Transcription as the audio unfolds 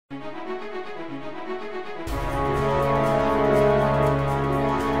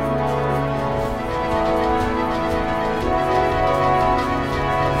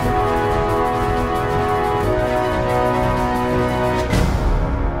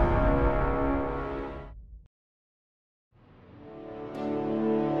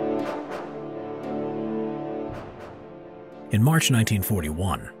In March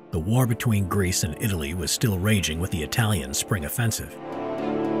 1941, the war between Greece and Italy was still raging with the Italian spring offensive.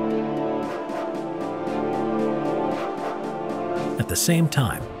 At the same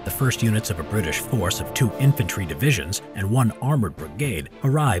time, the first units of a British force of 2 infantry divisions and 1 armored brigade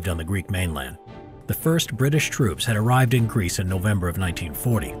arrived on the Greek mainland. The first British troops had arrived in Greece in November of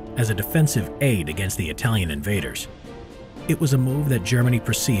 1940 as a defensive aid against the Italian invaders. It was a move that Germany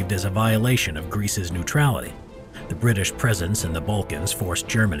perceived as a violation of Greece's neutrality. The British presence in the Balkans forced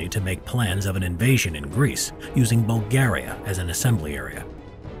Germany to make plans of an invasion in Greece, using Bulgaria as an assembly area.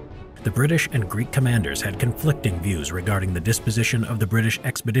 The British and Greek commanders had conflicting views regarding the disposition of the British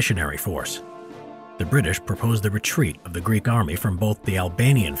Expeditionary Force. The British proposed the retreat of the Greek army from both the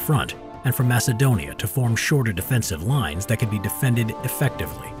Albanian front and from Macedonia to form shorter defensive lines that could be defended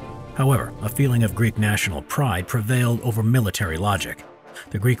effectively. However, a feeling of Greek national pride prevailed over military logic.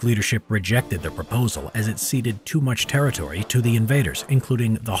 The Greek leadership rejected the proposal as it ceded too much territory to the invaders,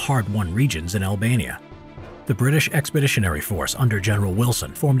 including the hard-won regions in Albania. The British Expeditionary Force under General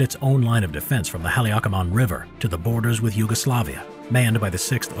Wilson formed its own line of defense from the Haliacmon River to the borders with Yugoslavia, manned by the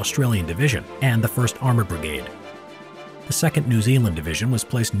 6th Australian Division and the 1st Armoured Brigade. The 2nd New Zealand Division was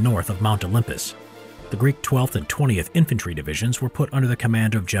placed north of Mount Olympus. The Greek 12th and 20th Infantry Divisions were put under the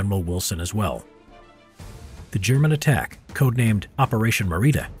command of General Wilson as well. The German attack, codenamed Operation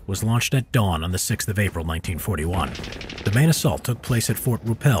Marita, was launched at dawn on the 6th of April 1941. The main assault took place at Fort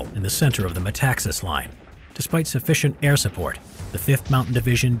Rupel in the center of the Metaxas Line. Despite sufficient air support, the 5th Mountain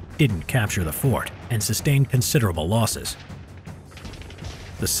Division didn't capture the fort and sustained considerable losses.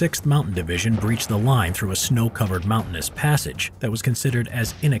 The 6th Mountain Division breached the line through a snow-covered mountainous passage that was considered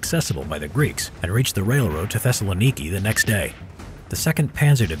as inaccessible by the Greeks and reached the railroad to Thessaloniki the next day. The 2nd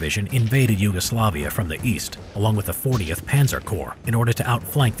Panzer Division invaded Yugoslavia from the east, along with the 40th Panzer Corps, in order to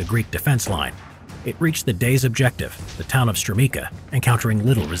outflank the Greek defense line. It reached the day's objective, the town of Strumica, encountering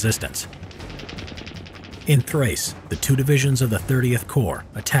little resistance. In Thrace, the 2 divisions of the 30th Corps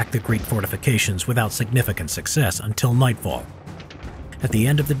attacked the Greek fortifications without significant success until nightfall. At the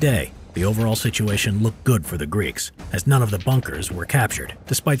end of the day, the overall situation looked good for the Greeks, as none of the bunkers were captured,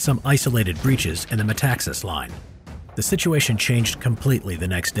 despite some isolated breaches in the Metaxas Line. The situation changed completely the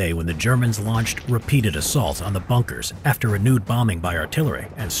next day when the Germans launched repeated assaults on the bunkers after renewed bombing by artillery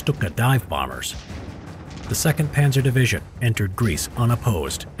and Stuka dive bombers. The 2nd Panzer Division entered Greece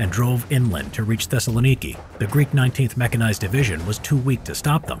unopposed and drove inland to reach Thessaloniki. The Greek 19th Mechanized Division was too weak to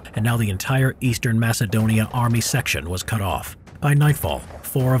stop them, and now the entire Eastern Macedonia Army section was cut off. By nightfall,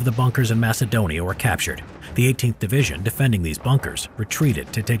 4 of the bunkers in Macedonia were captured. The 18th Division, defending these bunkers,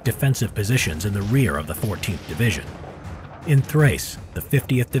 retreated to take defensive positions in the rear of the 14th Division. In Thrace, the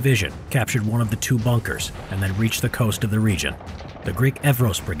 50th Division captured one of the 2 bunkers and then reached the coast of the region. The Greek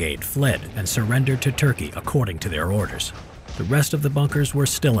Evros Brigade fled and surrendered to Turkey according to their orders. The rest of the bunkers were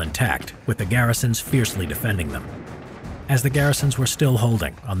still intact, with the garrisons fiercely defending them. As the garrisons were still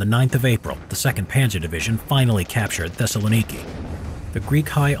holding, on the 9th of April, the 2nd Panzer Division finally captured Thessaloniki. The Greek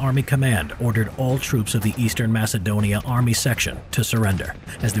High Army Command ordered all troops of the Eastern Macedonia Army Section to surrender,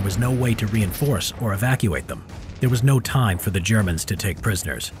 as there was no way to reinforce or evacuate them. There was no time for the Germans to take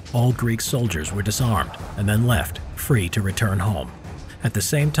prisoners. All Greek soldiers were disarmed and then left, free to return home. At the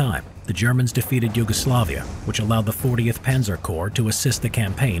same time, the Germans defeated Yugoslavia, which allowed the 40th Panzer Corps to assist the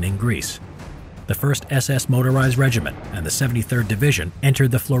campaign in Greece. The 1st SS Motorized Regiment and the 73rd Division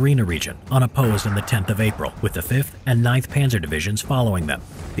entered the Florina region unopposed on the 10th of April, with the 5th and 9th Panzer Divisions following them.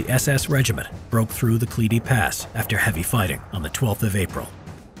 The SS Regiment broke through the Klidi Pass after heavy fighting on the 12th of April.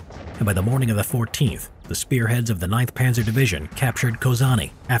 And by the morning of the 14th, the spearheads of the 9th Panzer Division captured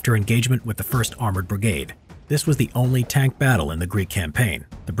Kozani after engagement with the 1st Armored Brigade. This was the only tank battle in the Greek campaign.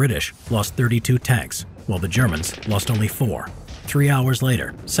 The British lost 32 tanks, while the Germans lost only 4. 3 hours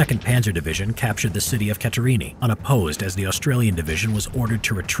later, 2nd Panzer Division captured the city of Katerini, unopposed as the Australian Division was ordered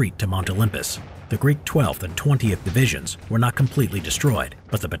to retreat to Mount Olympus. The Greek 12th and 20th Divisions were not completely destroyed,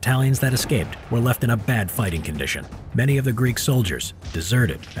 but the battalions that escaped were left in a bad fighting condition. Many of the Greek soldiers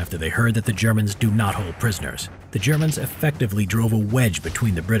deserted after they heard that the Germans do not hold prisoners. The Germans effectively drove a wedge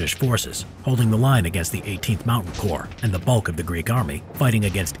between the British forces, holding the line against the 18th Mountain Corps and the bulk of the Greek army, fighting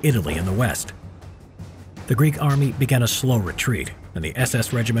against Italy in the west. The Greek army began a slow retreat, and the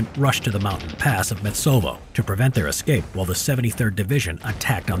SS Regiment rushed to the mountain pass of Metsovo to prevent their escape while the 73rd Division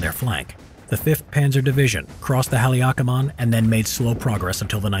attacked on their flank. The 5th Panzer Division crossed the Haliacmon and then made slow progress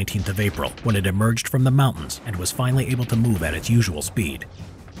until the 19th of April, when it emerged from the mountains and was finally able to move at its usual speed.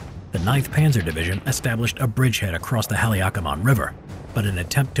 The 9th Panzer Division established a bridgehead across the Haliacmon River, but an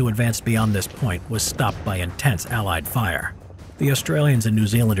attempt to advance beyond this point was stopped by intense Allied fire. The Australians and New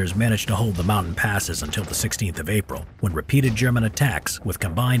Zealanders managed to hold the mountain passes until the 16th of April, when repeated German attacks with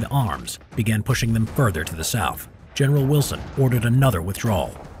combined arms began pushing them further to the south. General Wilson ordered another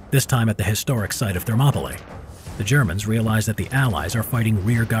withdrawal, this time at the historic site of Thermopylae. The Germans realized that the Allies are fighting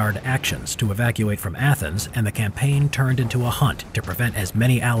rearguard actions to evacuate from Athens, and the campaign turned into a hunt to prevent as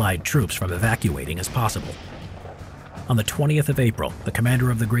many Allied troops from evacuating as possible. On the 20th of April, the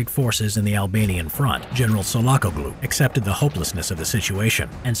commander of the Greek forces in the Albanian front, General Solakoglu, accepted the hopelessness of the situation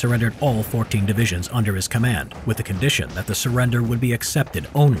and surrendered all 14 divisions under his command, with the condition that the surrender would be accepted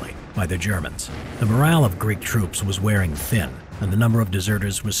only by the Germans. The morale of Greek troops was wearing thin, and the number of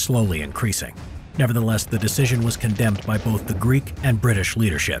deserters was slowly increasing. Nevertheless, the decision was condemned by both the Greek and British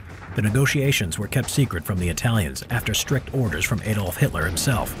leadership. The negotiations were kept secret from the Italians after strict orders from Adolf Hitler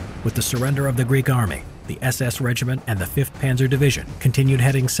himself. With the surrender of the Greek army, the SS Regiment and the 5th Panzer Division continued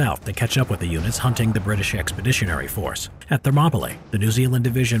heading south to catch up with the units hunting the British Expeditionary Force. At Thermopylae, the New Zealand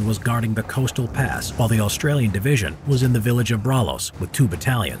Division was guarding the coastal pass, while the Australian Division was in the village of Bralos with 2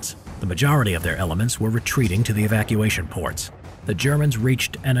 battalions. The majority of their elements were retreating to the evacuation ports. The Germans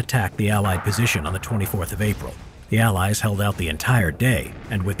reached and attacked the Allied position on the 24th of April. The Allies held out the entire day,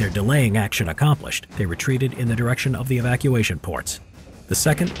 and with their delaying action accomplished, they retreated in the direction of the evacuation ports. The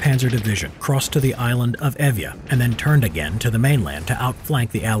 2nd Panzer Division crossed to the island of Evia and then turned again to the mainland to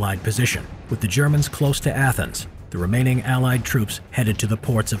outflank the Allied position. With the Germans close to Athens, the remaining Allied troops headed to the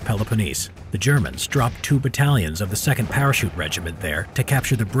ports of Peloponnese. The Germans dropped 2 battalions of the 2nd Parachute Regiment there to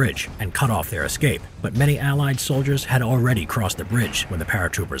capture the bridge and cut off their escape, but many Allied soldiers had already crossed the bridge when the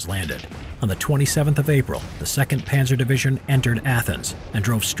paratroopers landed. On the 27th of April, the 2nd Panzer Division entered Athens and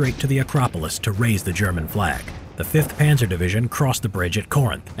drove straight to the Acropolis to raise the German flag. The 5th Panzer Division crossed the bridge at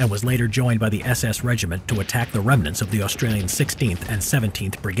Corinth and was later joined by the SS Regiment to attack the remnants of the Australian 16th and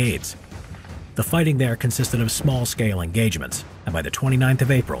 17th Brigades. The fighting there consisted of small-scale engagements, and by the 29th of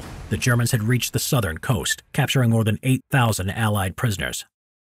April, the Germans had reached the southern coast, capturing more than 8,000 Allied prisoners.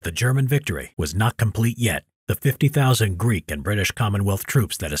 The German victory was not complete yet. The 50,000 Greek and British Commonwealth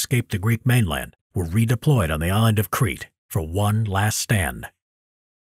troops that escaped the Greek mainland were redeployed on the island of Crete for one last stand.